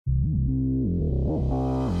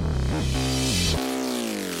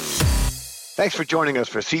Thanks for joining us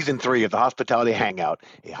for Season 3 of the Hospitality Hangout,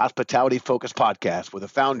 a hospitality-focused podcast where the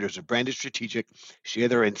founders of Branded Strategic share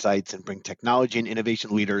their insights and bring technology and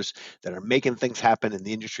innovation leaders that are making things happen in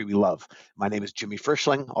the industry we love. My name is Jimmy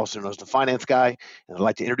Frischling, also known as the Finance Guy, and I'd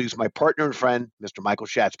like to introduce my partner and friend, Mr. Michael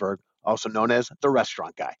Schatzberg, also known as the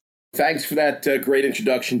Restaurant Guy. Thanks for that great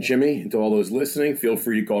introduction, Jimmy. And to all those listening, feel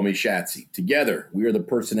free to call me Shatsy. Together, we are the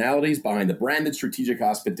personalities behind the Branded Strategic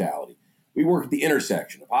Hospitality. We work at the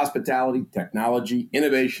intersection of hospitality, technology,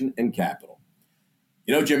 innovation, and capital.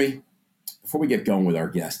 You know, Jimmy, before we get going with our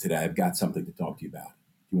guest today, I've got something to talk to you about. Do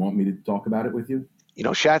you want me to talk about it with you? You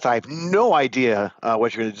know, Schatz, I have no idea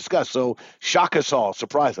what you're going to discuss, so shock us all,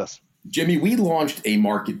 surprise us. Jimmy, we launched a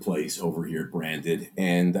marketplace over here at Branded,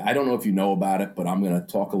 and I don't know if you know about it, but I'm going to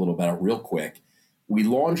talk a little about it real quick. We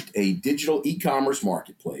launched a digital e-commerce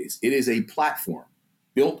marketplace. It is a platform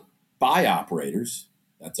built by operators.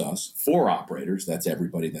 That's us, for operators. That's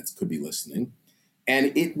everybody that could be listening.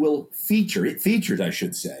 And it features, I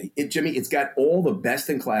should say. Jimmy, it's got all the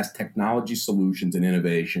best-in-class technology solutions and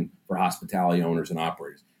innovation for hospitality owners and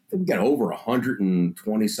operators. I think we've got over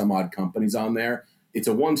 120 some odd companies on there. It's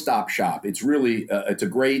a one-stop shop. It's really, it's a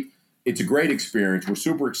great experience. We're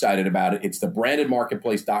super excited about it. It's the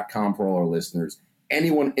brandedmarketplace.com for all our listeners.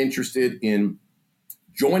 Anyone interested in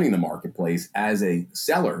joining the marketplace as a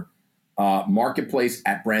seller,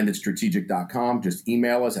 marketplace@brandedstrategic.com. Just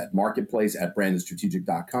email us at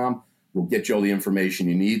marketplace@brandedstrategic.com. We'll get you all the information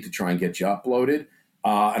you need to try and get you uploaded.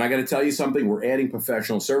 And I got to tell you something. We're adding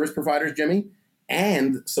professional service providers, Jimmy,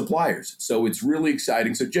 and suppliers. So it's really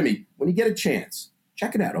exciting. So, Jimmy, when you get a chance,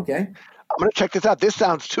 check it out, okay? I'm going to check this out. This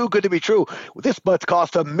sounds too good to be true. This must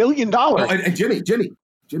cost $1 million. Oh, and Jimmy,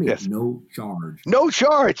 yes. No charge. No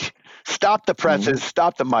charge. Stop the presses.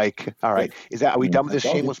 Stop the mic. All right. Are we done with this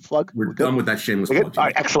shameless plug? We're done with that shameless plug. All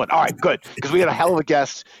right. Excellent. All right. Good. Because we got a hell of a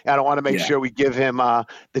guest, and I want to make sure we give him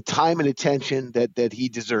the time and attention that he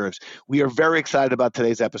deserves. We are very excited about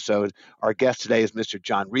today's episode. Our guest today is Mr.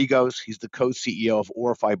 John Rigos. He's the co-CEO of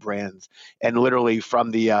Aurify Brands, and literally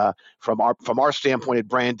from our standpoint at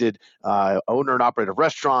Branded, owner and operator of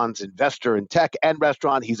restaurants, investor in tech and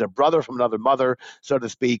restaurant. He's a brother from another mother, so to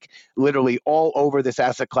speak, literally all over this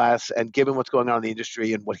asset class. And given what's going on in the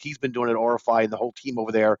industry and what he's been doing at Aurify and the whole team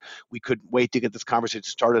over there, we couldn't wait to get this conversation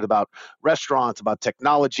started about restaurants, about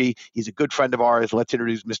technology. He's a good friend of ours. Let's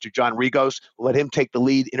introduce Mr. John Rigos. We'll let him take the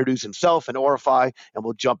lead, introduce himself and Aurify, and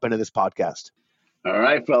we'll jump into this podcast. All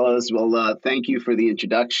right, fellas. Well, thank you for the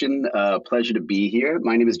introduction. Pleasure to be here.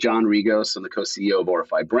 My name is John Rigos. I'm the co-CEO of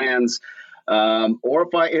Aurify Brands.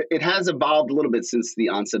 Aurify, it has evolved a little bit since the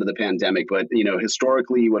onset of the pandemic, but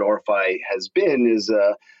historically what Aurify has been is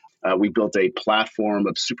we built a platform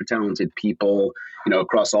of super talented people,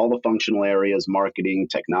 across all the functional areas, marketing,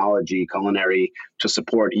 technology, culinary, to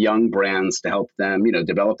support young brands to help them,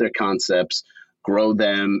 develop their concepts, grow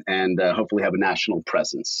them, and hopefully have a national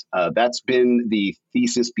presence. That's been the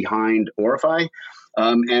thesis behind Aurify.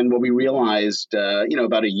 And what we realized,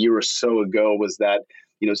 about a year or so ago was that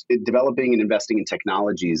developing and investing in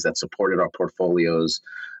technologies that supported our portfolios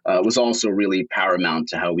was also really paramount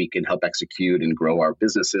to how we can help execute and grow our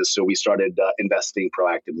businesses. So we started investing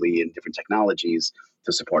proactively in different technologies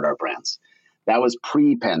to support our brands. That was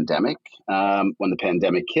pre-pandemic. When the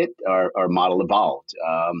pandemic hit, our model evolved.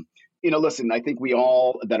 Listen, I think we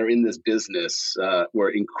all that are in this business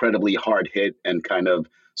were incredibly hard hit and kind of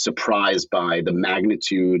surprised by the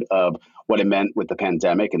magnitude of what it meant with the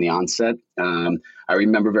pandemic and the onset. I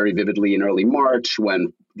remember very vividly in early March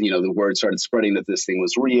when the word started spreading that this thing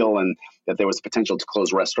was real and that there was potential to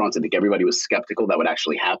close restaurants. I think everybody was skeptical that would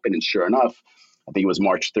actually happen. And sure enough, I think it was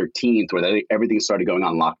March 13th where everything started going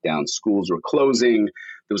on lockdown. Schools were closing.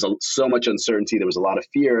 There was so much uncertainty. There was a lot of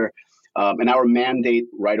fear. And our mandate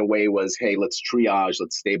right away was, hey, let's triage,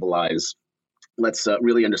 let's stabilize. Let's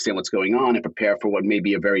really understand what's going on and prepare for what may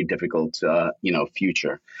be a very difficult,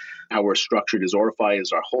 future. How we're structured as Aurify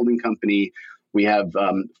is our holding company. We have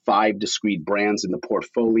 5 discrete brands in the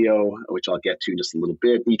portfolio, which I'll get to in just a little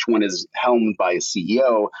bit. Each one is helmed by a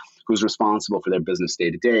CEO who's responsible for their business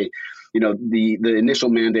day to day. The initial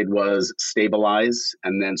mandate was stabilize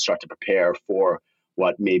and then start to prepare for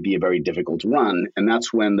what may be a very difficult run. And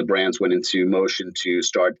that's when the brands went into motion to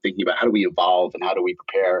start thinking about how do we evolve and how do we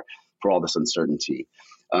prepare for all this uncertainty.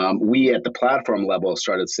 We at the platform level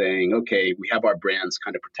started saying, okay, we have our brands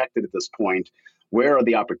kind of protected at this point. Where are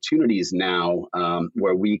the opportunities now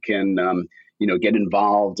where we can, get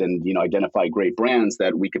involved and, identify great brands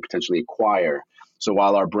that we could potentially acquire? So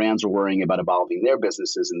while our brands are worrying about evolving their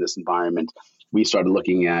businesses in this environment, we started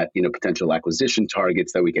looking at, potential acquisition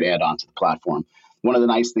targets that we could add onto the platform. One of the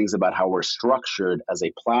nice things about how we're structured as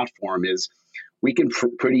a platform is we can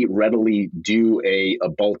pretty readily do a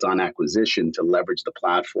bolt-on acquisition to leverage the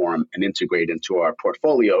platform and integrate into our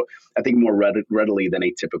portfolio, I think more readily than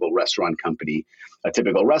a typical restaurant company. A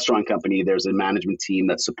typical restaurant company, there's a management team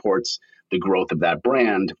that supports the growth of that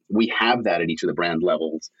brand. We have that at each of the brand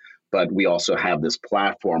levels, but we also have this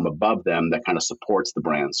platform above them that kind of supports the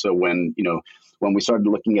brand. So when we started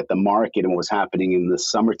looking at the market and what was happening in the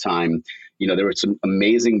summertime, there were some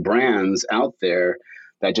amazing brands out there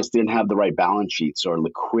that just didn't have the right balance sheets or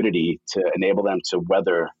liquidity to enable them to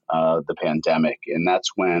weather the pandemic. And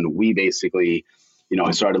that's when we basically,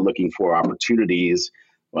 I started looking for opportunities,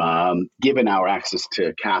 given our access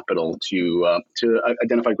to capital, to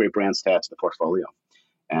identify great brands to add to the portfolio.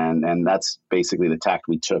 And that's basically the tack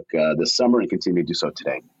we took this summer and continue to do so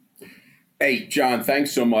today. Hey, John,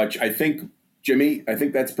 thanks so much. I think, Jimmy,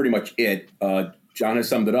 that's pretty much it. John has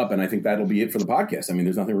summed it up, and I think that'll be it for the podcast. I mean,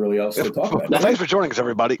 there's nothing really else to talk about. Well, thanks for joining us,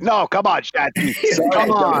 everybody. No, come on, Chatsy.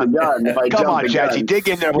 Come on, Chatsy. Dig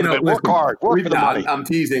in there a little bit. Work hard. Work for the money. I'm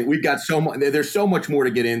teasing. We've got so much. There's so much more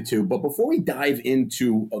to get into. But before we dive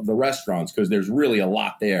into the restaurants, because there's really a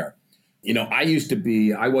lot there.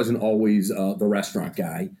 I wasn't always the restaurant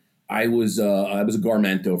guy. I was a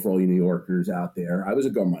garmento for all you New Yorkers out there. I was a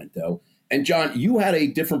garmento. And John, you had a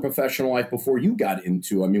different professional life before you got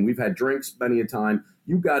into, we've had drinks many a time.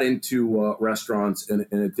 You got into restaurants in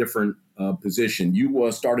a different position. You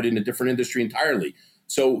started in a different industry entirely.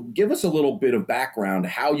 So give us a little bit of background,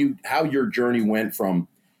 how your journey went from,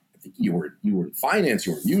 I think you were in finance,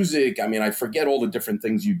 you were in music. I forget all the different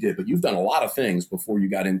things you did, but you've done a lot of things before you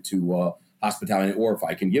got into hospitality and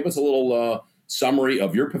Aurify. Can you give us a little summary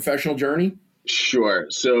of your professional journey? Sure.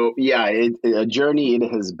 So, a journey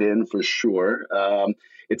it has been for sure.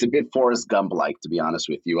 It's a bit Forrest Gump-like, to be honest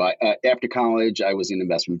with you. After college, I was in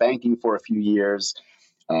investment banking for a few years,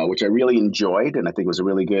 which I really enjoyed. And I think it was a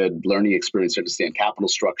really good learning experience to understand capital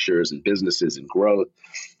structures and businesses and growth.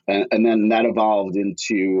 And then that evolved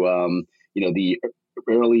into, the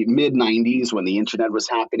early mid-90s when the internet was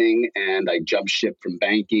happening. And I jumped ship from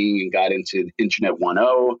banking and got into Internet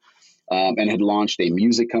 1.0. And had launched a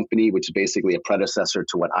music company, which is basically a predecessor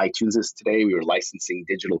to what iTunes is today. We were licensing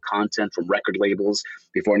digital content from record labels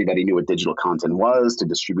before anybody knew what digital content was to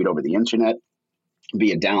distribute over the internet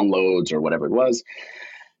via downloads or whatever it was.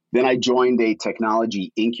 Then I joined a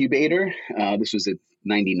technology incubator. This was at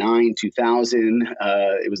 99, 2000.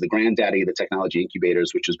 It was the granddaddy of the technology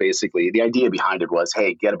incubators, which was basically the idea behind it was,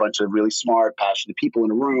 hey, get a bunch of really smart, passionate people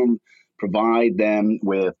in a room, provide them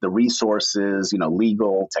with the resources,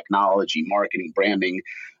 legal, technology, marketing, branding,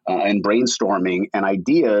 and brainstorming and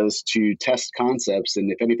ideas to test concepts.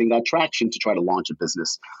 And if anything got traction, to try to launch a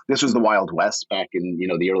business. This was the Wild West back in,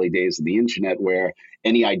 the early days of the internet, where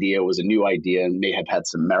any idea was a new idea and may have had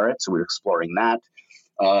some merit. So we were exploring that.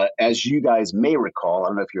 As you guys may recall, I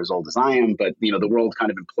don't know if you're as old as I am, but, the world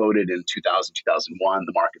kind of imploded in 2000, 2001.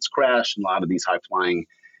 The markets crashed and a lot of these high-flying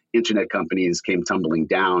internet companies came tumbling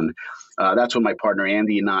down. That's when my partner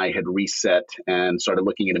Andy and I had reset and started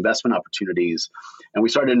looking at investment opportunities. And we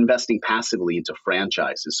started investing passively into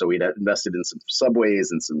franchises. So we'd invested in some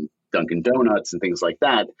Subways and some Dunkin' Donuts and things like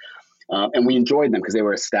that. And we enjoyed them because they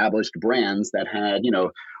were established brands that had,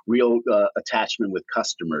 real attachment with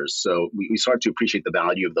customers. So we started to appreciate the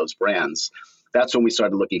value of those brands. That's when we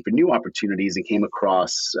started looking for new opportunities and came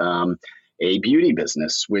across a beauty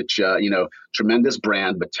business, which, tremendous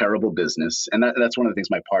brand, but terrible business. And that's one of the things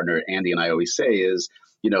my partner, Andy, and I always say is,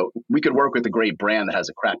 we could work with a great brand that has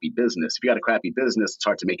a crappy business. If you got a crappy business, it's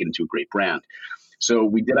hard to make it into a great brand. So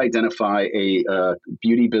we did identify a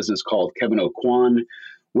beauty business called Kevin O'Quan,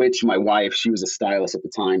 which my wife, she was a stylist at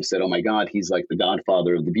the time, said, oh my God, he's like the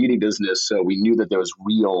godfather of the beauty business. So we knew that there was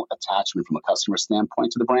real attachment from a customer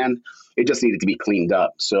standpoint to the brand. It just needed to be cleaned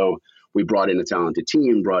up. So we brought in a talented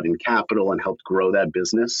team, brought in capital, and helped grow that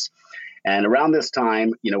business. And around this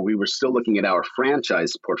time, we were still looking at our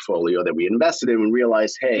franchise portfolio that we invested in and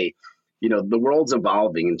realized, hey, the world's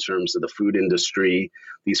evolving in terms of the food industry.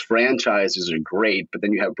 These franchises are great, but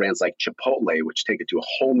then you have brands like Chipotle, which take it to a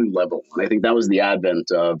whole new level. And I think that was the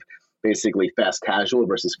advent of basically fast casual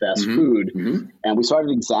versus fast food. Mm-hmm. And we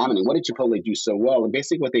started examining, what did Chipotle do so well? And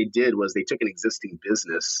basically what they did was they took an existing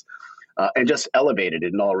business and just elevated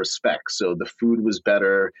it in all respects. So the food was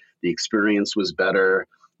better, the experience was better,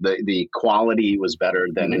 the quality was better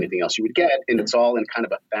than anything else you would get. And it's all in kind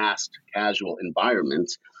of a fast casual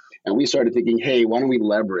environment. And we started thinking, hey, why don't we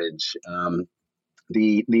leverage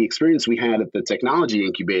the experience we had at the technology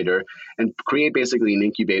incubator and create basically an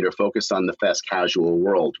incubator focused on the fast casual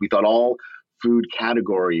world. We thought all food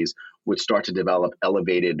categories would start to develop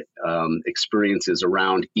elevated experiences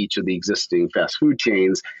around each of the existing fast food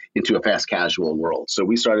chains into a fast casual world. So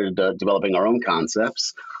we started developing our own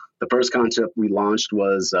concepts. The first concept we launched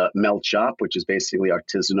was Melt Shop, which is basically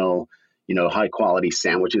artisanal, high quality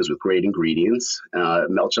sandwiches with great ingredients.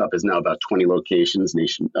 Melt Shop is now about 20 locations,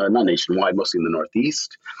 not nationwide, mostly in the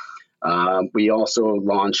Northeast. We also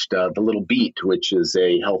launched The Little Beat, which is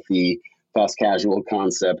a healthy fast casual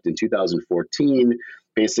concept in 2014.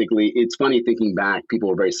 Basically, it's funny thinking back, people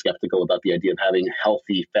were very skeptical about the idea of having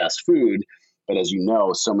healthy fast food. But as you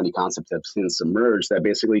know, so many concepts have since emerged that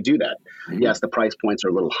basically do that. Mm-hmm. Yes, the price points are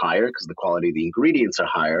a little higher because the quality of the ingredients are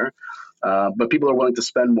higher. But people are willing to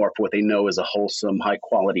spend more for what they know is a wholesome, high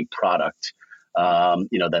quality product,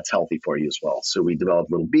 that's healthy for you as well. So we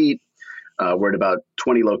developed Little Beat. We're at about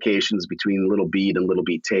 20 locations between Little Beat and Little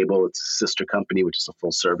Beat Table. It's a sister company, which is a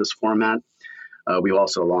full service format. We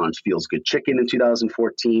also launched Feels Good Chicken in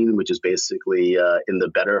 2014, which is basically in the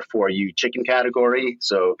better for you chicken category.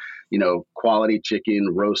 So, quality chicken,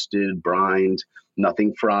 roasted, brined,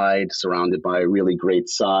 nothing fried, surrounded by really great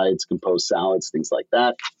sides, composed salads, things like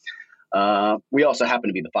that. We also happen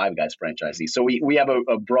to be the Five Guys franchisee. So we have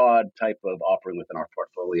a broad type of offering within our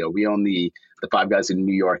portfolio. We own the Five Guys in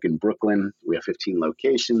New York and Brooklyn. We have 15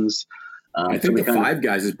 locations. I think the Five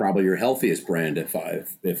Guys is probably your healthiest brand, if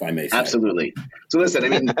I may say. Absolutely. So listen, I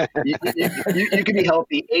mean, you can be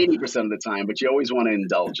healthy 80% of the time, but you always want to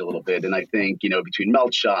indulge a little bit. And I think, between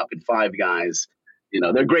Melt Shop and Five Guys,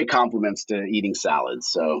 they're great complements to eating salads.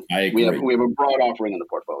 So we have a broad offering in the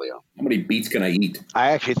portfolio. How many beets can I eat?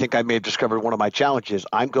 I actually think I may have discovered one of my challenges.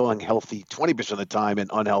 I'm going healthy 20% of the time and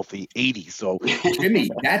unhealthy 80. So Jimmy,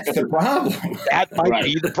 that's the problem. That might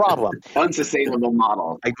be the problem. Unsustainable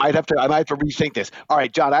model. I might have to rethink this. All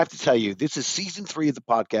right, John, I have to tell you, this is season 3 of the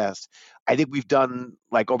podcast. I think we've done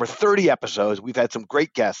like over 30 episodes. We've had some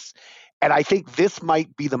great guests. And I think this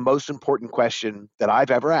might be the most important question that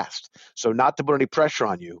I've ever asked. So not to put any pressure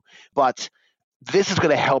on you, but this is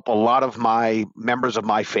going to help a lot of my members of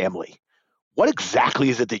my family. What exactly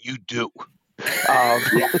is it that you do?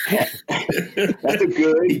 That's a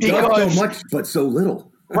good. He does so much, but so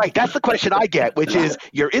little. Right. That's the question I get, which is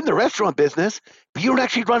you're in the restaurant business, but you don't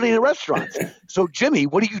actually run any restaurants. So, Jimmy,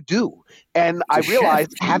 what do you do? And I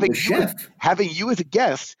realized having you as a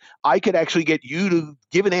guest, I could actually get you to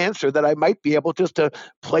give an answer that I might be able just to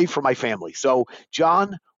play for my family. So,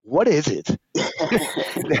 John, what is it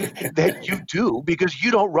that you do? Because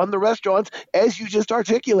you don't run the restaurants as you just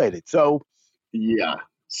articulated. So, yeah.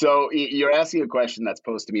 So you're asking a question that's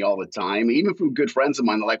posed to me all the time, even from good friends of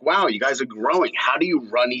mine. They're like, wow, you guys are growing. How do you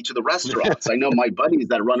run each of the restaurants? I know my buddies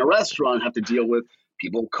that run a restaurant have to deal with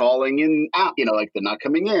people calling in out, like they're not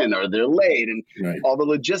coming in or they're late and all the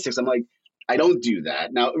logistics. I'm like, I don't do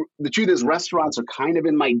that. Now, the truth is restaurants are kind of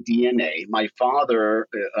in my DNA. My father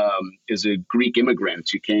is a Greek immigrant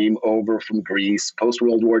who came over from Greece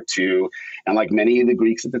post-World War II. And like many of the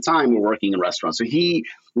Greeks at the time were working in restaurants. So he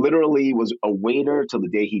literally was a waiter till the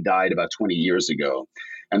day he died about 20 years ago.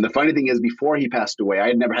 And the funny thing is, before he passed away, I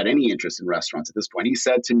had never had any interest in restaurants at this point. He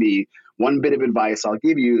said to me, one bit of advice I'll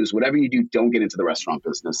give you is whatever you do, don't get into the restaurant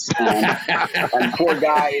business. And poor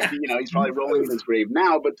guy, he's probably rolling in his grave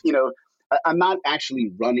now, but, I'm not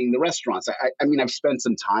actually running the restaurants. I mean, I've spent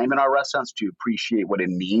some time in our restaurants to appreciate what it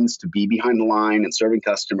means to be behind the line and serving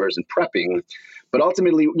customers and prepping. But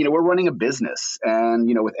ultimately, we're running a business. And,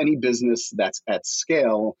 with any business that's at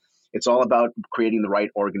scale, it's all about creating the right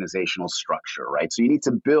organizational structure, right? So you need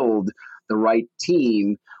to build the right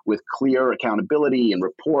team with clear accountability and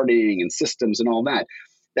reporting and systems and all that.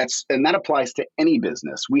 And that applies to any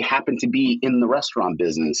business. We happen to be in the restaurant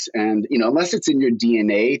business. And, unless it's in your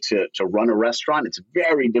DNA to run a restaurant, it's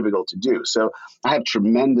very difficult to do. So I have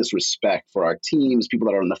tremendous respect for our teams, people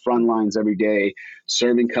that are on the front lines every day,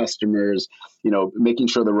 serving customers, making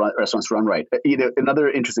sure the restaurants run right. Another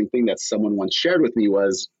interesting thing that someone once shared with me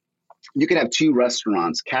was you could have 2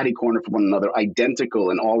 restaurants catty corner from one another,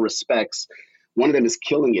 identical in all respects. One of them is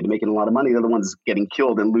killing it, making a lot of money. The other one's getting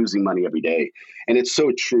killed and losing money every day. And it's so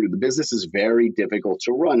true. The business is very difficult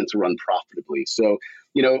to run and to run profitably. So,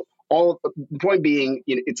 the point being,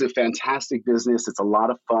 it's a fantastic business. It's a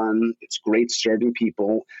lot of fun. It's great serving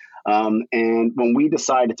people. And when we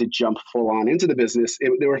decided to jump full on into the business,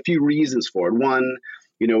 there were a few reasons for it. One,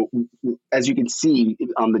 as you can see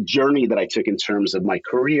on the journey that I took in terms of my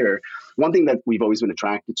career, one thing that we've always been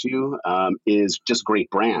attracted to is just great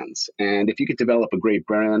brands. And if you could develop a great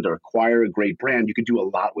brand or acquire a great brand, you could do a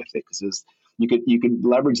lot with it because you could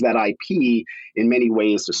leverage that IP in many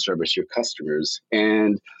ways to service your customers.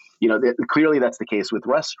 And Clearly that's the case with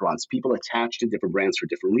restaurants. People attach to different brands for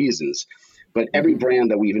different reasons. But every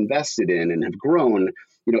brand that we've invested in and have grown,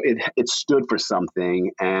 it stood for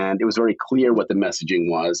something, and it was very clear what the messaging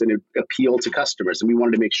was, and it appealed to customers. And we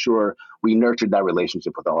wanted to make sure we nurtured that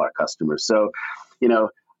relationship with all our customers. So,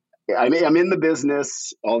 I'm in the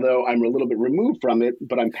business, although I'm a little bit removed from it,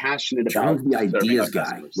 but I'm passionate about John's the ideas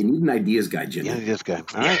guy. We need an ideas guy, Jimmy. Yeah, ideas guy.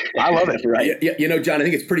 All right. I love it. Right. Yeah, John, I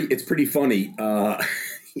think it's pretty funny.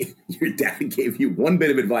 Your dad gave you one bit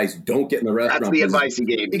of advice: don't get in the restaurant. That's the advice he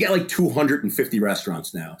gave me. You got like 250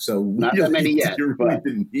 restaurants now, so not that many yet. You really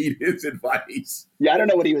didn't need his advice. Yeah, I don't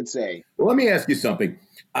know what he would say. Well, let me ask you something.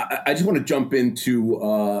 I just want to jump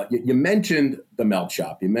into, you mentioned the melt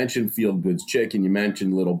shop. You mentioned Field Goods Chicken. You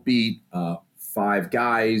mentioned Little Beat, Five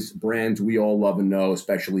Guys, brands we all love and know,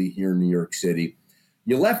 especially here in New York City.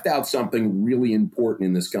 You left out something really important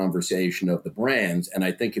in this conversation of the brands, and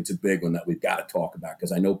I think it's a big one that we've got to talk about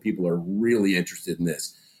because I know people are really interested in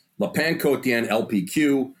this. Le Pain Quotidien,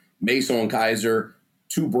 LPQ, Maison Kaiser,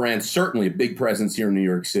 two brands, certainly a big presence here in New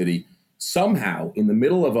York City. Somehow, in the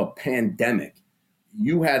middle of a pandemic,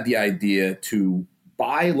 you had the idea to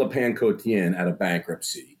buy Le Pain Quotidien out of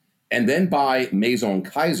bankruptcy and then buy Maison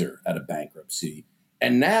Kaiser out of bankruptcy.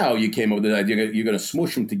 And now you came up with the idea you're going to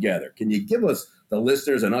smoosh them together. Can you give us, the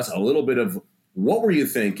listeners and us, a little bit of what were you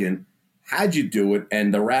thinking? How'd you do it?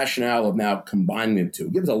 And the rationale of now combining the two.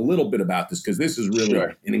 Give us a little bit about this because this is really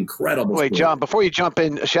an incredible Wait, story. John, before you jump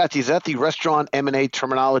in, Shati, is that the restaurant M&A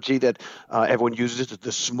terminology that everyone uses,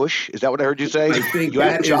 the smush? Is that what I heard you say? I think you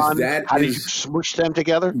that John, that how is, did you smush them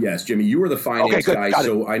together? Yes, Jimmy, you were the finance guy,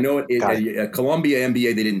 so I know at Columbia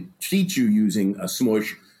MBA they didn't teach you using a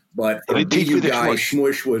smush, but for you guys,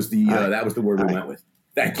 smush was the that was the word we went with.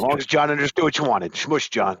 Thank you. As long as John understood what you wanted. Smush,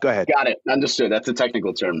 John. Go ahead. Got it. Understood. That's a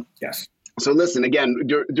technical term. Yes. So listen, again,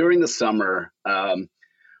 during the summer,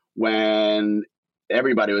 when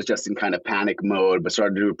everybody was just in kind of panic mode, but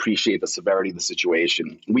started to appreciate the severity of the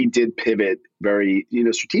situation, we did pivot very,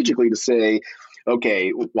 strategically to say, okay,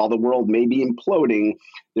 while the world may be imploding,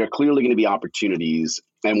 there are clearly going to be opportunities.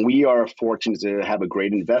 And we are fortunate to have a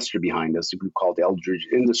great investor behind us, a group called Eldridge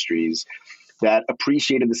Industries, that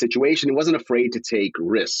appreciated the situation and wasn't afraid to take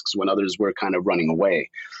risks when others were kind of running away.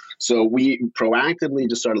 So we proactively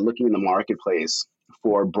just started looking in the marketplace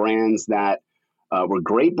for brands that were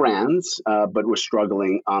great brands, but were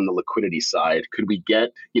struggling on the liquidity side. Could we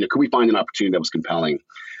find an opportunity that was compelling?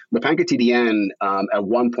 Le Pain Quotidien at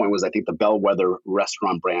one point was, I think, the bellwether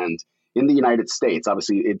restaurant brand in the United States.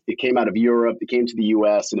 Obviously, it came out of Europe. It came to the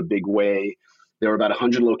U.S. in a big way. There were about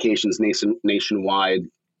 100 locations nationwide,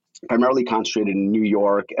 primarily concentrated in New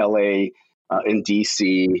York, L.A., in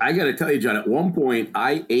D.C. I got to tell you, John, at one point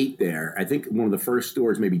I ate there. I think one of the first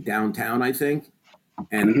stores, maybe downtown, I think.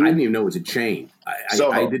 And I didn't even know it was a chain.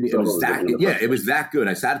 I didn't. It was that. It was that good.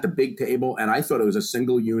 I sat at the big table, and I thought it was a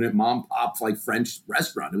single unit, mom pop, like French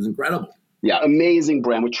restaurant. It was incredible. Yeah, amazing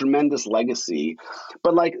brand with tremendous legacy.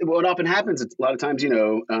 But like what often happens, it's a lot of times,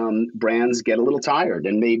 brands get a little tired,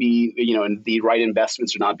 and maybe and the right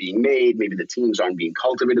investments are not being made. Maybe the teams aren't being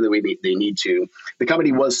cultivated the way they need to. The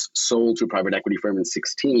company was sold to a private equity firm in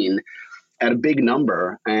 2016 at a big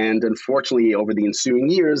number, and unfortunately, over the ensuing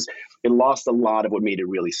years, it lost a lot of what made it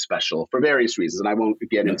really special for various reasons. And I won't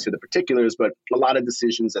get into the particulars, but a lot of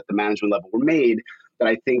decisions at the management level were made that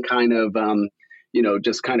I think kind of,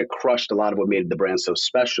 just kind of crushed a lot of what made the brand so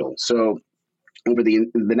special. So over the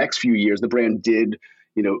next few years, the brand did,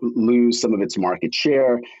 lose some of its market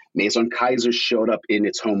share. Maison Kaiser showed up in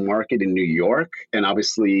its home market in New York and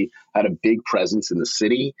obviously had a big presence in the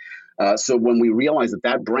city. So when we realized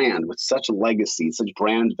that brand with such a legacy, such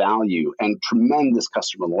brand value and tremendous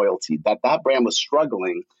customer loyalty, that brand was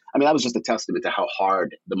struggling, I mean, that was just a testament to how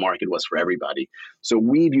hard the market was for everybody. So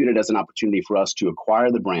we viewed it as an opportunity for us to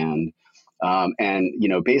acquire the brand.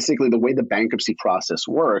 Basically the way the bankruptcy process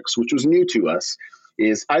works, which was new to us,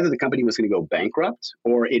 is either the company was going to go bankrupt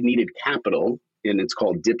or it needed capital, and it's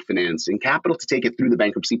called DIP financing, capital to take it through the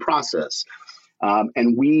bankruptcy process.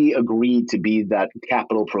 And we agreed to be that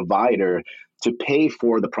capital provider to pay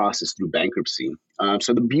for the process through bankruptcy.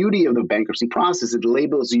 So the beauty of the bankruptcy process, it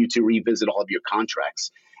enables you to revisit all of your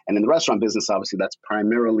contracts. And in the restaurant business, obviously, that's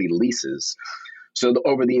primarily leases. So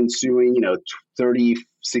over the ensuing, 30,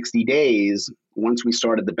 60 days, once we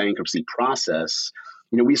started the bankruptcy process,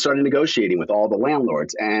 we started negotiating with all the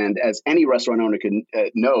landlords. And as any restaurant owner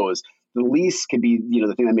knows, the lease can be,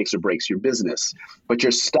 the thing that makes or breaks your business, but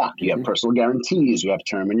you're stuck. You have personal guarantees, you have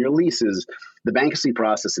term in your leases. The bankruptcy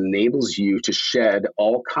process enables you to shed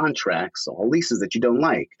all contracts, all leases that you don't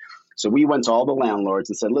like. So we went to all the landlords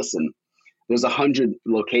and said, listen, there's 100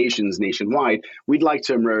 locations nationwide. We'd like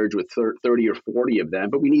to emerge with 30 or 40 of them,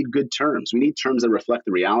 but we need good terms. We need terms that reflect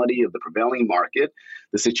the reality of the prevailing market,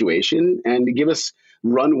 the situation, and to give us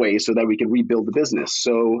runway so that we can rebuild the business.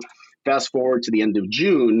 So fast forward to the end of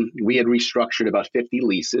June, we had restructured about 50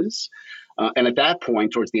 leases. And at that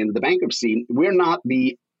point, towards the end of the bankruptcy, we're not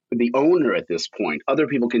the owner at this point. Other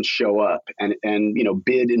people can show up and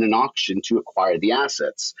bid in an auction to acquire the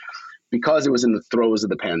assets. Because it was in the throes of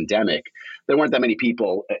the pandemic, there weren't that many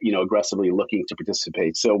people, aggressively looking to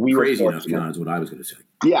participate. So we were crazy enough, John, is what I was going to say.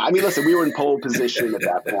 Yeah, I mean, listen, we were in pole position at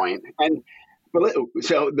that point.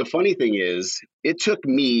 So the funny thing is, it took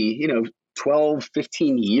me, 12,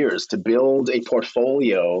 15 years to build a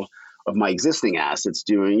portfolio of my existing assets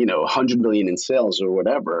doing, 100 million in sales or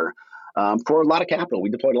whatever, for a lot of capital. We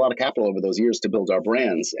deployed a lot of capital over those years to build our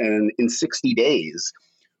brands. And in 60 days,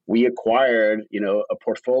 we acquired, a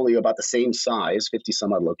portfolio about the same size, 50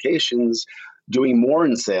 some odd locations, doing more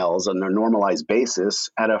in sales on a normalized basis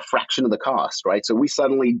at a fraction of the cost, right? So we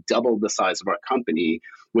suddenly doubled the size of our company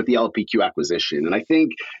with the LPQ acquisition. And I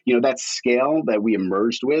think, that scale that we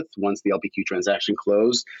emerged with once the LPQ transaction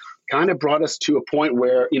closed kind of brought us to a point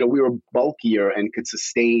where, we were bulkier and could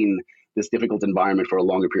sustain this difficult environment for a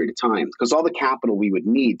longer period of time. Because all the capital we would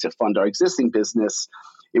need to fund our existing business,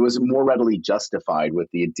 it was more readily justified with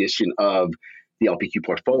the addition of the LPQ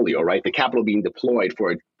portfolio, right? The capital being deployed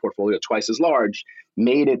for a portfolio twice as large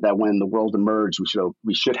made it that when the world emerged,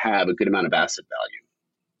 we should have a good amount of asset value.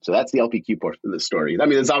 So that's the LPQ part of the story. I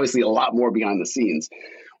mean, there's obviously a lot more behind the scenes.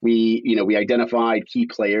 We identified key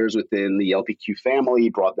players within the LPQ family,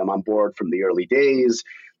 brought them on board from the early days.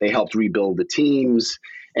 They helped rebuild the teams.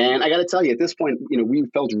 And I got to tell you, at this point, we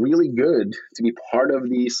felt really good to be part of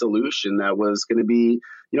the solution that was going to be,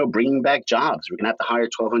 bringing back jobs. We're going to have to hire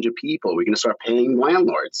 1,200 people. We're going to start paying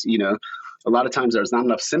landlords. A lot of times there's not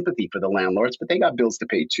enough sympathy for the landlords, but they got bills to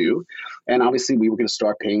pay too. And obviously we were going to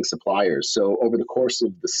start paying suppliers. So over the course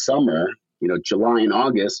of the summer, July and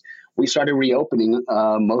August, we started reopening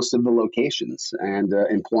most of the locations and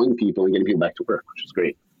employing people and getting people back to work, which was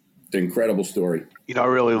great. It's an incredible story. I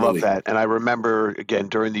really love that. And I remember, again,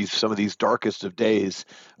 during some of these darkest of days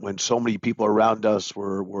when so many people around us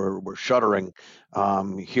were shuddering,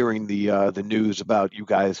 hearing the news about you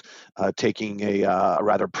guys taking a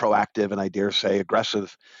rather proactive and I dare say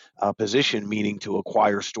aggressive position, meaning to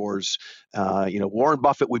acquire stores. Warren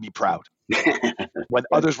Buffett would be proud. When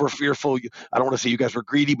others were fearful, I don't want to say you guys were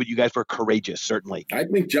greedy, but you guys were courageous, certainly. I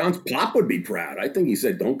think John's Plop would be proud. I think he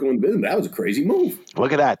said, don't go in business. That was a crazy move.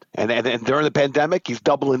 Look at that. And during the pandemic, he's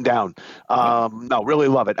doubling down. No, really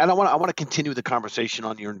love it. And I want to continue the conversation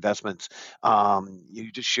on your investments. You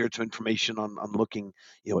just shared some information on looking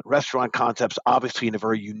at restaurant concepts, obviously in a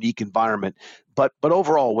very unique environment. But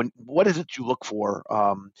overall, what is it you look for?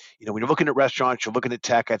 When you're looking at restaurants, you're looking at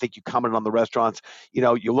tech. I think you commented on the restaurants.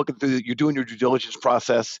 You're looking through, you're doing your due diligence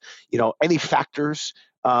process. Any factors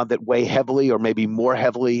that weigh heavily or maybe more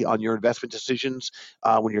heavily on your investment decisions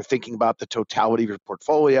when you're thinking about the totality of your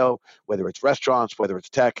portfolio, whether it's restaurants, whether it's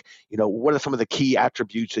tech. What are some of the key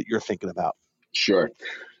attributes that you're thinking about? Sure.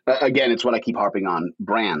 Again, it's what I keep harping on.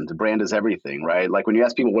 Brand is everything, right? Like when you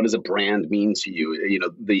ask people, what does a brand mean to you?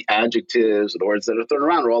 The adjectives, the words that are thrown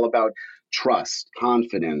around are all about trust,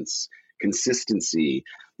 confidence, consistency.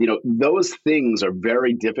 Those things are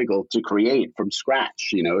very difficult to create from scratch.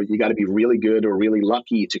 You got to be really good or really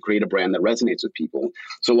lucky to create a brand that resonates with people.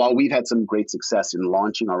 So while we've had some great success in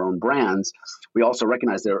launching our own brands, we also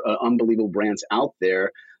recognize there are unbelievable brands out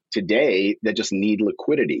there today that just need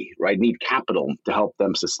liquidity, right? Need capital to help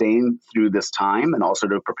them sustain through this time and also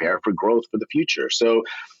to prepare for growth for the future. So,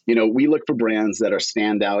 we look for brands that are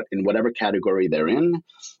standout in whatever category they're in.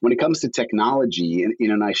 When it comes to technology,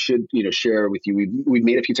 and I should, share with you, we've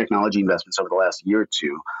made a few technology investments over the last year or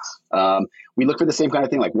two. We look for the same kind of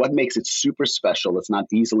thing, like what makes it super special that's not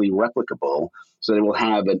easily replicable so that it will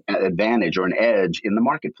have an advantage or an edge in the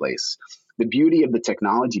marketplace. The beauty of the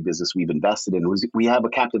technology business we've invested in was we have a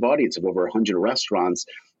captive audience of over 100 restaurants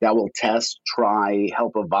that will test, try,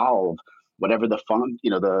 help evolve whatever the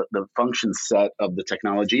function set of the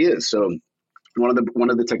technology is. So one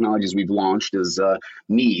of the technologies we've launched is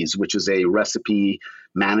MEES, which is a recipe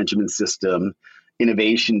management system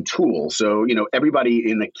innovation tool. So, everybody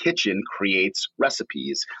in the kitchen creates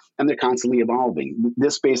recipes and they're constantly evolving.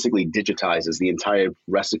 This basically digitizes the entire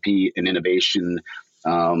recipe and innovation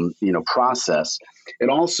process. It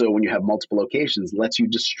also, when you have multiple locations, lets you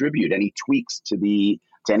distribute any tweaks to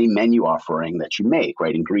any menu offering that you make,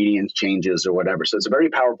 right? Ingredient changes or whatever. So it's a very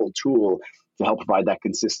powerful tool to help provide that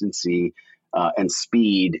consistency and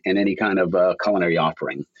speed in any kind of culinary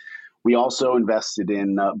offering. We also invested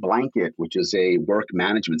in Blanket, which is a work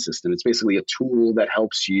management system. It's basically a tool that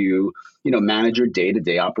helps you, manage your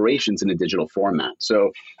day-to-day operations in a digital format.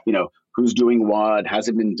 So, who's doing what, has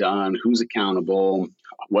it been done, who's accountable,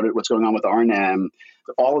 what's going on with R&M.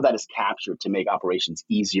 All of that is captured to make operations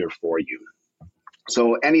easier for you.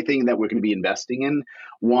 So anything that we're going to be investing in,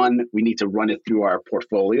 one, we need to run it through our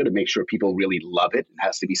portfolio to make sure people really love it. It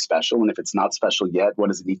has to be special. And if it's not special yet, what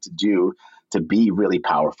does it need to do to be really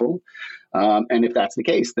powerful? And if that's the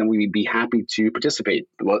case, then we'd be happy to participate.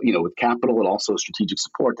 Well, with capital and also strategic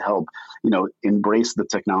support to help, embrace the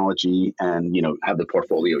technology and, have the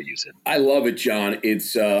portfolio use it. I love it, John.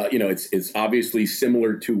 It's it's obviously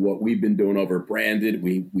similar to what we've been doing over at Branded.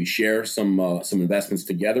 We share some investments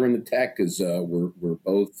together in the tech because we're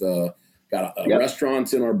both got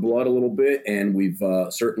restaurants in our blood a little bit, and we've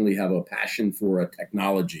certainly have a passion for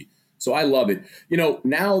technology. So I love it.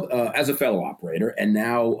 Now as a fellow operator, and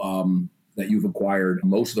now that you've acquired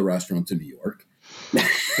most of the restaurants in New York,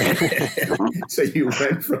 so you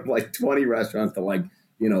went from like 20 restaurants to like,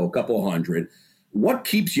 a couple hundred. What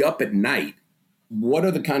keeps you up at night? What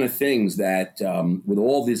are the kind of things that, with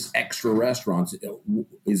all this extra restaurants,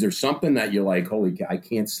 is there something that you're like, holy cow, I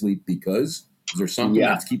can't sleep because? Is there something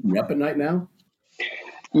that's keeping you up at night now?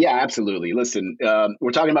 Yeah, absolutely. Listen,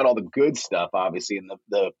 we're talking about all the good stuff, obviously, and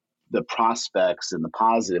the prospects and the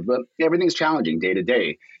positive, but everything's challenging day to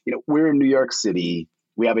day. We're in New York City.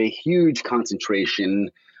 We have a huge concentration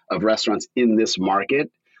of restaurants in this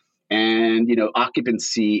market. And,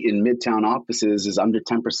 occupancy in Midtown offices is under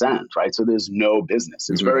 10%, right? So there's no business.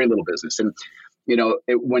 It's very little business. And,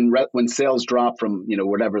 when sales drop from,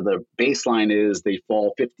 whatever the baseline is, they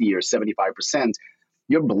fall 50 or 75%,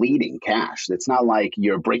 you're bleeding cash. It's not like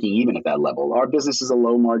you're breaking even at that level. Our business is a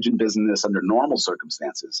low margin business under normal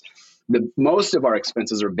circumstances. Most of our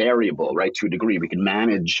expenses are variable, right? To a degree, we can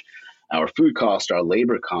manage our food costs, our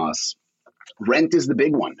labor costs. Rent is the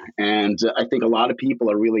big one. And I think a lot of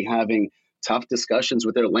people are really having tough discussions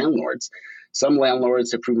with their landlords. Some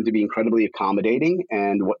landlords have proven to be incredibly accommodating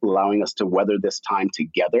and allowing us to weather this time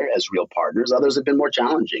together as real partners. Others have been more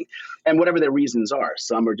challenging. And whatever their reasons are,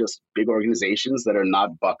 some are just big organizations that are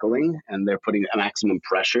not buckling and they're putting a maximum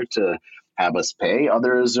pressure to have us pay.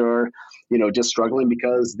 Others are, just struggling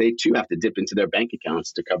because they too have to dip into their bank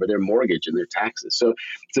accounts to cover their mortgage and their taxes. So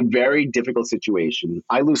it's a very difficult situation.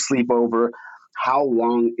 I lose sleep over how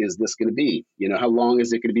long is this going to be? How long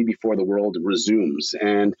is it going to be before the world resumes?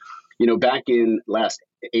 And, back in last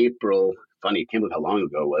April, funny, I can't believe how long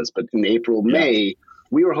ago it was, but in April, May,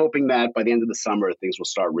 we were hoping that by the end of the summer, things will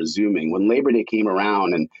start resuming. When Labor Day came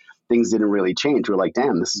around and things didn't really change, we're like,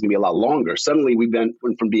 damn, this is going to be a lot longer. Suddenly we went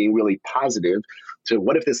from being really positive to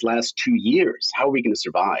what if this lasts 2 years? How are we going to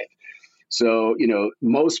survive? So,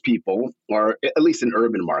 most people are, at least in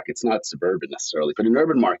urban markets, not suburban necessarily, but in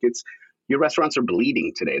urban markets, your restaurants are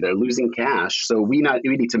bleeding today. They're losing cash. So we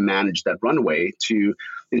need to manage that runway to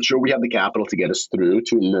ensure we have the capital to get us through,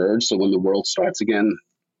 to emerge. So when the world starts again,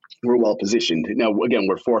 we're well positioned. Now, again,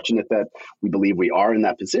 we're fortunate that we believe we are in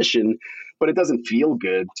that position, but it doesn't feel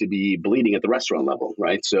good to be bleeding at the restaurant level,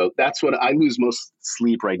 right? So that's what I lose most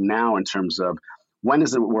sleep right now in terms of when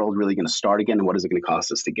is the world really going to start again and what is it going to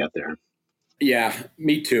cost us to get there? Yeah,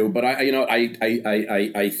 me too. But I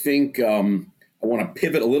think I want to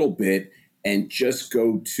pivot a little bit and just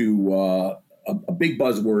go to a big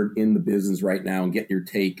buzzword in the business right now and get your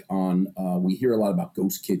take on. We hear a lot about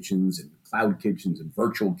ghost kitchens and cloud kitchens and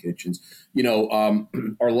virtual kitchens.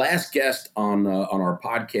 Our last guest on our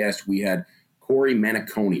podcast, we had Corey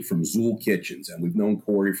Maniconi from Zool Kitchens, and we've known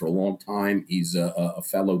Corey for a long time. He's a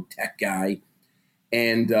fellow tech guy,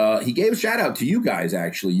 and he gave a shout out to you guys,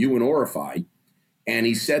 actually, you and Aurify, and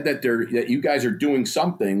he said that you guys are doing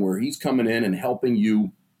something where he's coming in and helping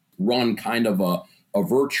you run kind of a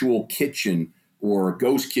virtual kitchen or a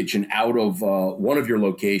ghost kitchen out of one of your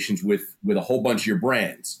locations with a whole bunch of your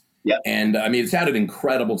brands. Yeah. And I mean, it sounded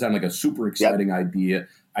incredible. It sounded like a super exciting idea.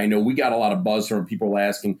 I know we got a lot of buzz from people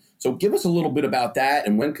asking. So give us a little bit about that.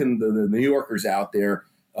 And when can the New Yorkers out there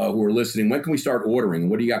who are listening, when can we start ordering?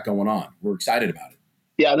 What do you got going on? We're excited about it.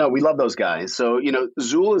 Yeah, no, we love those guys. So,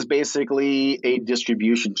 Zool is basically a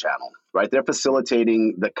distribution channel, right? They're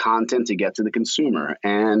facilitating the content to get to the consumer.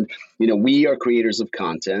 And, we are creators of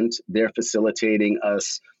content. They're facilitating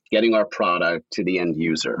us getting our product to the end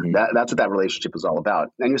user. Mm-hmm. That's what that relationship is all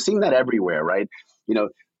about. And you're seeing that everywhere, right?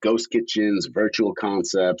 Ghost kitchens, virtual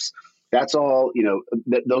concepts, that's all,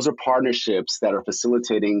 those are partnerships that are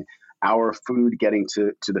facilitating our food getting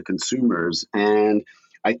to the consumers. And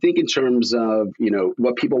I think in terms of,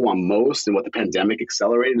 what people want most and what the pandemic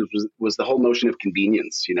accelerated was the whole notion of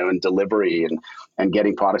convenience, and delivery and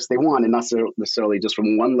getting products they want, and not necessarily just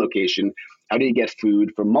from one location. How do you get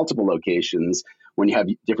food from multiple locations when you have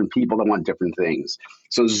different people that want different things?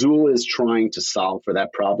 So Zool is trying to solve for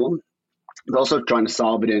that problem, but also trying to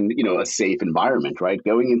solve it in, a safe environment, right?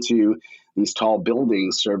 Going into these tall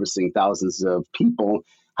buildings servicing thousands of people,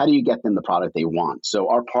 how do you get them the product they want? So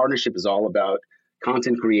our partnership is all about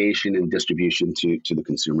content creation and distribution to the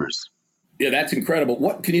consumers. Yeah, that's incredible.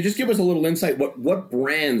 What can you just give us a little insight? What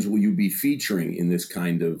brands will you be featuring in this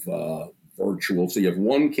kind of virtual? So you have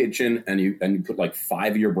one kitchen and you put like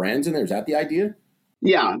 5 of your brands in there. Is that the idea?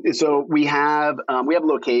 Yeah. So we have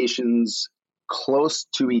locations close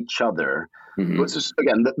to each other. Mm-hmm.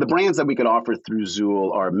 Again, the brands that we could offer through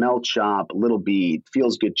Zool are Melt Shop, Little Beat,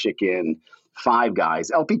 Feels Good Chicken, Five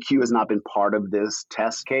Guys. LPQ has not been part of this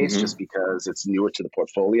test case just because it's newer to the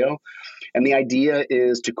portfolio. And the idea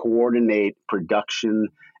is to coordinate production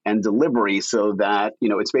and delivery so that,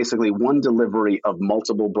 it's basically one delivery of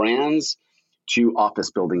multiple brands to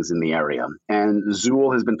office buildings in the area. And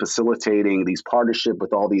Zool has been facilitating these partnership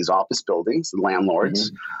with all these office buildings, the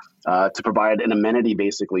landlords, to provide an amenity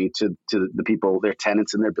basically to the people, their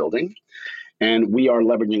tenants in their building. And we are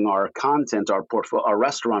leveraging our content, our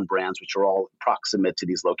restaurant brands, which are all proximate to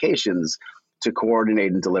these locations, to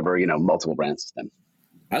coordinate and deliver, multiple brands to them.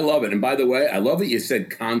 I love it. And by the way, I love that you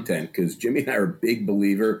said content, because Jimmy and I are a big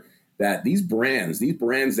believer that these brands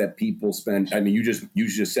that people spend, I mean, you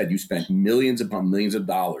just said you spent millions upon millions of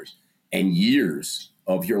dollars and years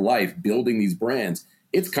of your life building these brands.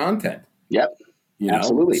 It's content. Yep.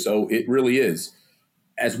 Absolutely. So it really is.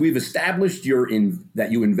 As we've established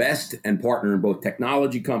that you invest and partner in both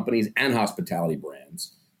technology companies and hospitality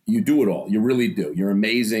brands, you do it all. You really do. You're an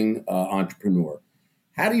amazing entrepreneur.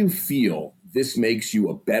 How do you feel this makes you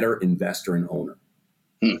a better investor and owner?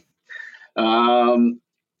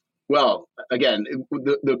 Well, again,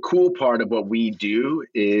 the cool part of what we do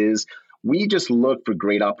is we just look for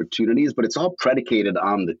great opportunities, but it's all predicated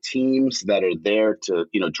on the teams that are there to,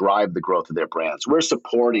 drive the growth of their brands. We're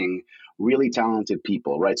supporting really talented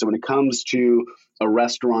people, right? So when it comes to a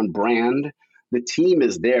restaurant brand, the team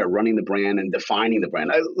is there running the brand and defining the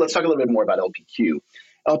brand. Let's talk a little bit more about LPQ.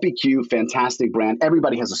 LPQ, fantastic brand.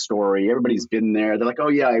 Everybody has a story. Everybody's been there. They're like, oh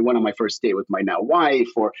yeah, I went on my first date with my now wife,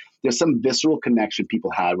 or there's some visceral connection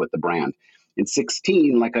people had with the brand. In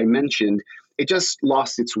 2016, like I mentioned, it just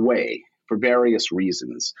lost its way for various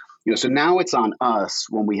reasons. So now it's on us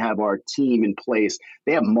when we have our team in place.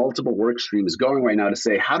 They have multiple work streams going right now to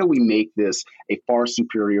say, how do we make this a far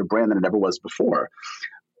superior brand than it ever was before?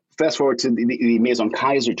 Fast forward to the Maison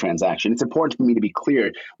Kaiser transaction. It's important for me to be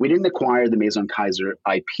clear. We didn't acquire the Maison Kaiser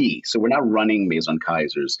IP, so we're not running Maison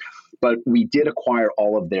Kaisers, but we did acquire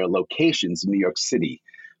all of their locations in New York City.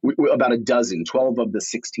 About 12 of the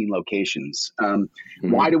 16 locations.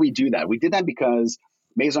 Why do we do that? We did that because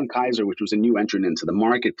Maison Kaiser, which was a new entrant into the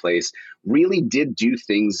marketplace, really did do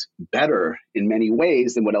things better in many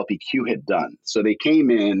ways than what LPQ had done. So they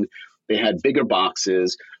came in, they had bigger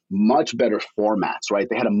boxes, much better formats, right?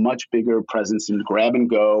 They had a much bigger presence in grab and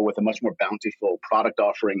go with a much more bountiful product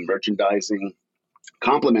offering, merchandising,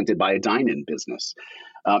 complemented by a dine-in business.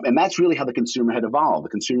 And that's really how the consumer had evolved. The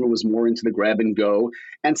consumer was more into the grab and go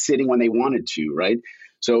and sitting when they wanted to, right?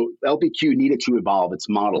 So LPQ needed to evolve its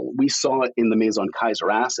model. We saw in the Maison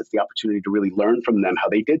Kaiser assets the opportunity to really learn from them how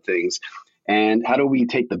they did things. And how do we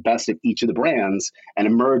take the best of each of the brands and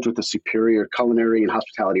emerge with a superior culinary and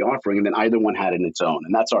hospitality offering, and then either one had it in its own?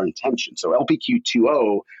 And that's our intention. So LPQ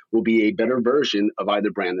 2.0 will be a better version of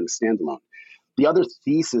either brand than a standalone. The other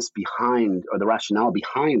thesis behind, or the rationale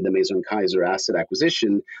behind the Maison Kaiser asset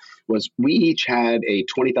acquisition was we each had a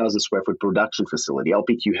 20,000 square foot production facility.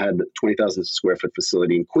 LPQ had a 20,000 square foot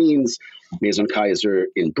facility in Queens, Maison Kaiser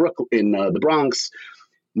in Brooklyn, in the Bronx.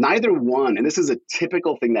 Neither one, and this is a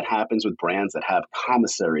typical thing that happens with brands that have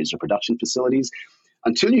commissaries or production facilities,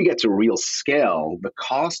 until you get to real scale, the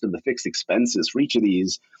cost of the fixed expenses for each of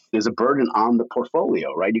these is a burden on the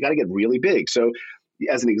portfolio, right? You got to get really big. So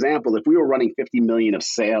as an example, if we were running 50 million of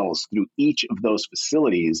sales through each of those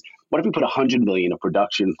facilities, what if we put 100 million of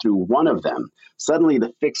production through one of them? Suddenly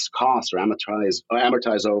the fixed costs are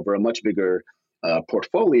amortized over a much bigger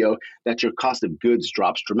portfolio, that your cost of goods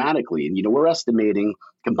drops dramatically. And, we're estimating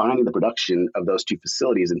combining the production of those two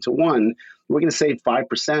facilities into one, we're going to save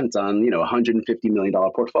 5% on, $150 million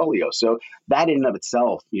portfolio. So that in and of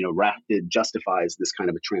itself, it justifies this kind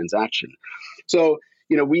of a transaction. So,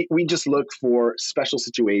 we just look for special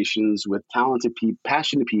situations with talented,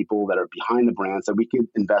 passionate people that are behind the brands that we could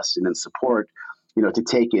invest in and support to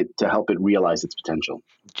take it to help it realize its potential.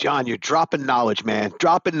 John, you're dropping knowledge, man.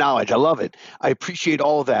 Dropping knowledge. I love it. I appreciate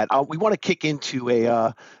all of that. We want to kick into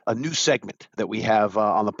a new segment that we have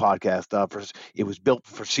on the podcast. It was built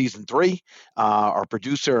for season 3. Our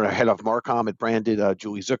producer and head of Marcom at Branded,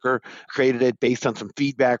 Julie Zucker, created it based on some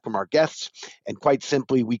feedback from our guests. And quite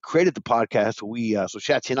simply, we created the podcast so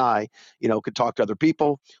Shatsy and I, could talk to other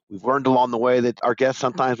people. We've learned along the way that our guests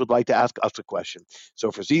sometimes would like to ask us a question.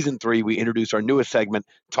 So for season 3, we introduce our newest segment,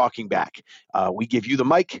 Talking Back. We give you the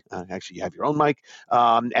mic. Actually, you have your own mic,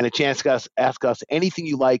 and a chance to ask us anything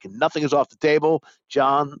you like. Nothing is off the table.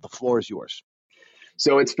 John, the floor is yours.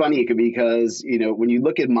 So it's funny because, when you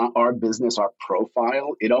look at our business, our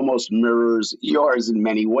profile, it almost mirrors yours in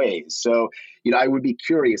many ways. So, I would be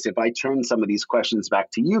curious if I turn some of these questions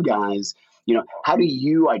back to you guys, how do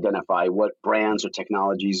you identify what brands or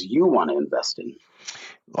technologies you want to invest in?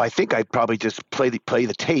 Well, I think I'd probably just play the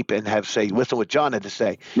tape and listen what John had to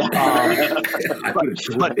say. But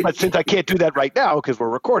since I can't do that right now because we're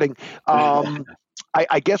recording,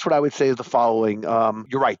 I guess what I would say is the following.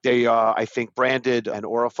 You're right. I think Branded and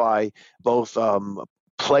Aurify both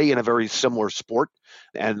play in a very similar sport,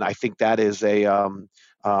 and I think that is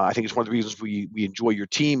I think it's one of the reasons we enjoy your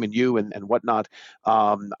team and you and whatnot.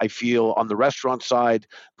 I feel on the restaurant side,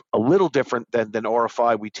 a little different than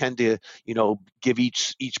Aurify. We tend to, give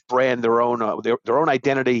each brand their own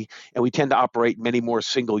identity, and we tend to operate many more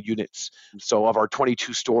single units. So of our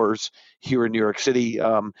 22 stores here in New York City,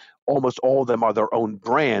 almost all of them are their own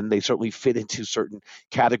brand. They certainly fit into certain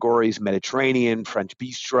categories: Mediterranean, French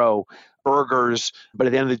bistro, burgers. But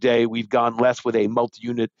at the end of the day, we've gone less with a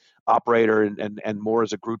multi-unit operator and more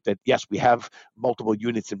as a group that, yes, we have multiple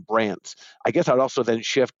units and brands. I guess I'd also then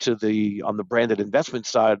shift to on the branded investment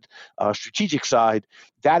side, strategic side.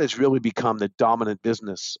 That has really become the dominant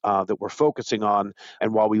business that we're focusing on.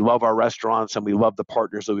 And while we love our restaurants and we love the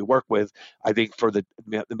partners that we work with, I think for the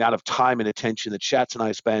amount of time and attention that Shats and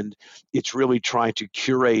I spend, it's really trying to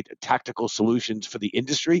curate tactical solutions for the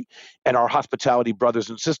industry. And our hospitality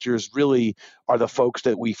brothers and sisters really are the folks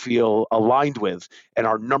that we feel aligned with. And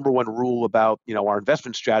our number one rule about our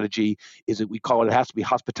investment strategy is that we call it has to be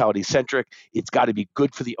hospitality centric. It's got to be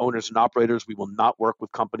good for the owners and operators. We will not work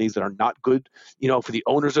with companies that are not good, for the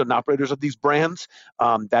owners and operators of these brands.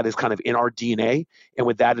 That is kind of in our DNA. And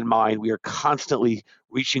with that in mind, we are constantly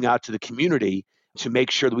reaching out to the community to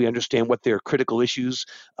make sure that we understand what their critical issues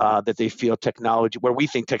that they feel where we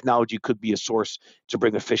think technology could be a source to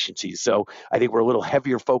bring efficiencies. So I think we're a little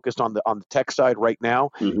heavier focused on the tech side right now,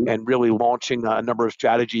 and really launching a number of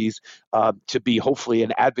strategies to be hopefully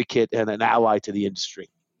an advocate and an ally to the industry.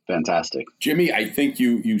 Fantastic. Jimmy, I think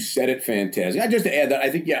you said it fantastic. I just to add that I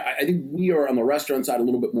think we are on the restaurant side a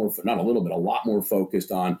lot more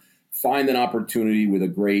focused on find an opportunity with a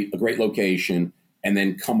great location and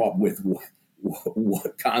then come up with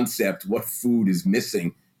what concept, what food is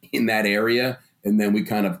missing in that area. And then we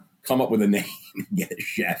kind of come up with a name and get a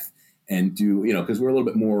chef and do, because we're a little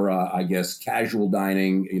bit more, I guess, casual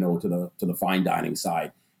dining, to the fine dining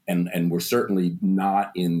side. And we're certainly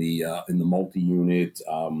not in the multi-unit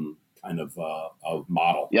kind of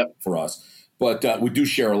model for us. But we do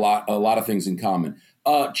share a lot of things in common.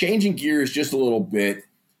 Changing gears just a little bit,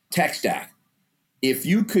 tech stack. If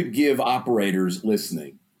you could give operators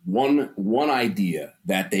listening one idea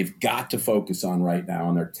that they've got to focus on right now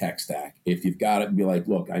on their tech stack, if you've got to be like,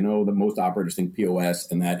 look, I know that most operators think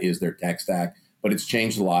POS and that is their tech stack, but it's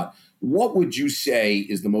changed a lot. What would you say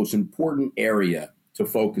is the most important area to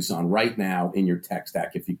focus on right now in your tech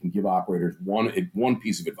stack, if you can give operators one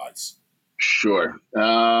piece of advice? Sure.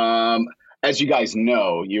 As you guys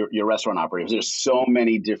know, you're restaurant operators. There's so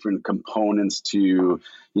many different components to,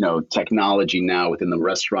 technology now within the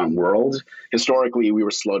restaurant world. Historically, we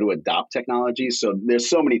were slow to adopt technology. So there's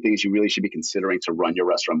so many things you really should be considering to run your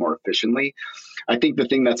restaurant more efficiently. I think the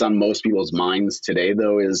thing that's on most people's minds today,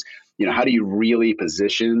 though, is, how do you really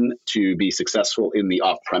position to be successful in the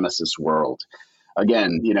off-premises world?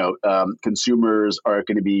 Again, consumers are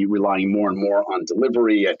going to be relying more and more on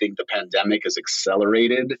delivery. I think the pandemic has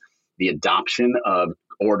accelerated the adoption of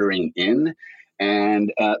ordering in,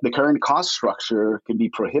 and the current cost structure can be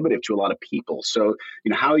prohibitive to a lot of people. So,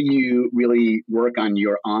 how you really work on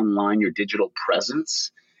your online, your digital presence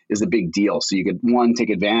is a big deal. So you could, one, take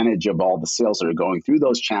advantage of all the sales that are going through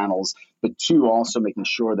those channels, but two, also making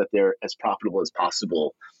sure that they're as profitable as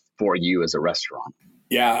possible for you as a restaurant.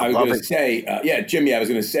 Yeah, I was going to say, Jimmy, I was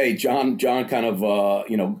going to say, John kind of,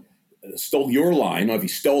 stole your line. I don't know if he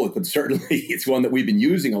stole it, but certainly it's one that we've been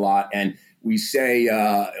using a lot. And we say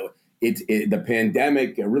the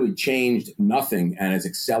pandemic really changed nothing and has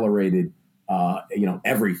accelerated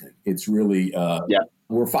everything. It's really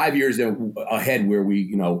we're 5 years ahead where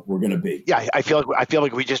we're going to be. Yeah, I feel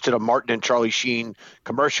like we just did a Martin and Charlie Sheen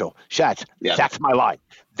commercial. Schatz, that's my line.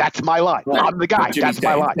 That's my line. Well, I'm the guy. That's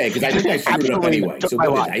my line. Because I think I screwed it up anyway. Took my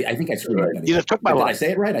line. I think I screwed it up anyway. You just took my line. Did I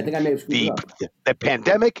say it right? I think I may have screwed it up. The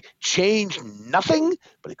pandemic changed nothing,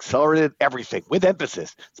 but accelerated everything with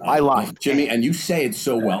emphasis. It's my line. Jimmy, and you say it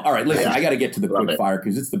so well. All right, listen, I got to get to the quick fire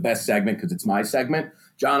because it's the best segment because it's my segment.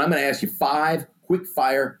 John, I'm going to ask you 5 quick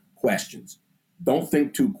fire questions. Don't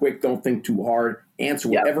think too quick. Don't think too hard. Answer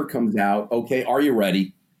whatever comes out. Okay, are you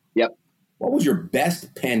ready? Yep. What was your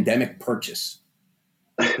best pandemic purchase?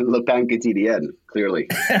 Le Pain Quotidien, clearly.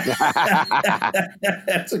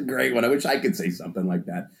 That's a great one. I wish I could say something like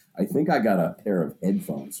that. I think I got a pair of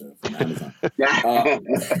headphones from Amazon.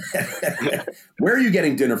 Where are you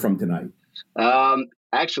getting dinner from tonight?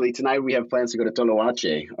 Actually, tonight we have plans to go to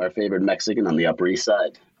Toloache, our favorite Mexican on the Upper East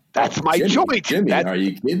Side. That's my joint. Jimmy, are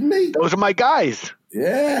you kidding me? Those are my guys.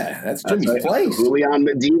 Yeah, that's Jimmy's place. Julian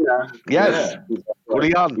Medina. Yes.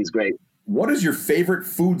 Julian. He's great. What is your favorite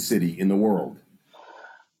food city in the world?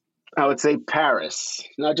 I would say Paris,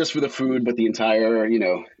 not just for the food, but the entire,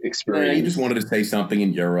 experience. Yeah, you just wanted to say something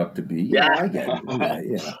in Europe to be. I get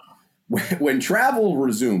it. When travel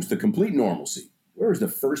resumes to complete normalcy, where is the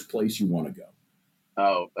first place you want to go?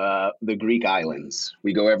 The Greek islands.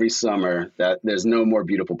 We go every summer. There's no more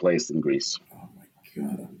beautiful place than Greece. Oh my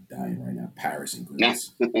God, I'm dying right now. Paris and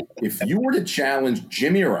Greece. If you were to challenge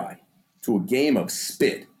Jimmy or I to a game of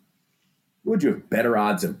spit, who would you have better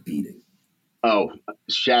odds of beating? Oh,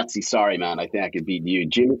 Shatsy, sorry, man. I think I could beat you.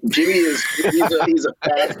 Jimmy is he's a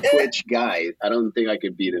fast twitch guy. I don't think I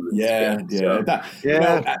could beat him. I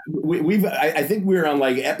think we're on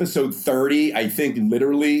like episode 30. I think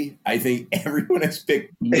everyone has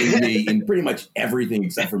picked me in pretty much everything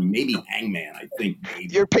except for maybe Hangman. I think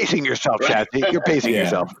maybe. You're pacing yourself, Shatsy. You're pacing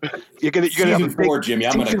yourself. You're gonna season 4, Jimmy.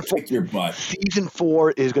 I'm gonna kick your butt. Season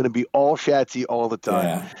 4 is gonna be all Shatsy all the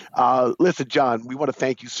time. Yeah. Listen, John, we want to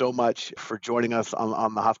thank you so much for joining us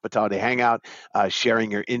on the Hospitality Hangout,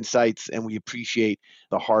 sharing your insights, and we appreciate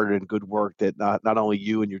the hard and good work that not only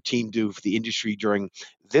you and your team do for the industry during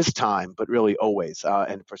this time, but really always,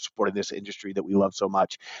 and for supporting this industry that we love so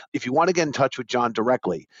much. If you want to get in touch with John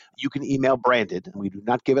directly, you can email Branded. We do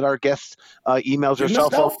not give it our guests' emails or cell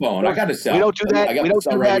phone. I got a cell. We don't do that. We don't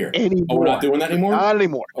do that anymore. Oh, we're not doing that anymore? Not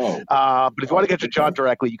anymore. Oh. But if you want to get to John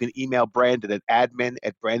directly, you can email Branded at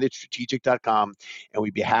admin@brandedstrategic.com, and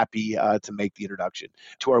we'd be happy to make the introduction.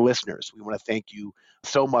 To our listeners, we want to thank you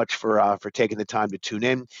so much for taking the time to tune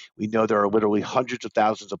in. We know there are literally hundreds of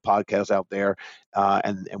thousands of podcasts out there,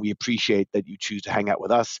 and we appreciate that you choose to hang out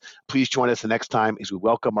with us. Please join us the next time as we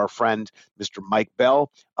welcome our friend, Mr. Mike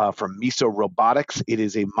Bell from Miso Robotics. It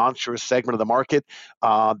is a monstrous segment of the market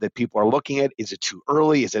that people are looking at. Is it too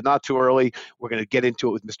early? Is it not too early? We're going to get into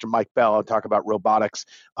it with Mr. Mike Bell and talk about robotics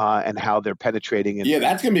and how they're penetrating. Yeah,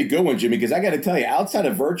 that's going to be a good one, Jimmy, because I got to tell you, outside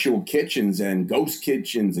of virtual kitchens and ghost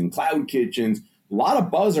kitchens and cloud kitchens, a lot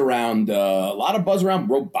of buzz around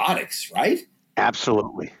robotics, right?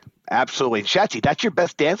 Absolutely. Absolutely. Shatsy, that's your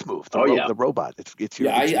best dance move, the robot. It's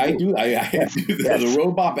your, I do the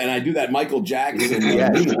robot, and I do that Michael Jackson.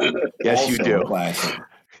 Yes, you do.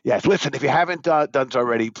 Yes, listen, if you haven't done so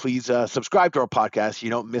already, please subscribe to our podcast so you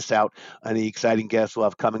don't miss out on the exciting guests we'll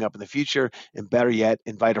have coming up in the future. And better yet,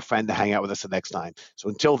 invite a friend to hang out with us the next time. So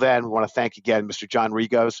until then, we want to thank again Mr. John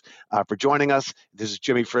Rigos for joining us. This is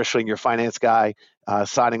Jimmy Frischling, your finance guy,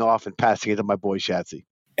 signing off and passing it to my boy Shatsy.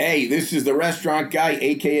 Hey, this is the restaurant guy,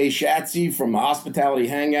 a.k.a. Shatsy from the Hospitality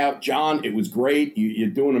Hangout. John, it was great. You're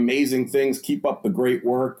doing amazing things. Keep up the great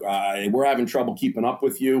work. We're having trouble keeping up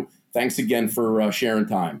with you. Thanks again for sharing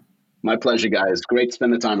time. My pleasure, guys. Great to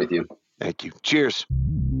spend the time with you. Thank you. Cheers.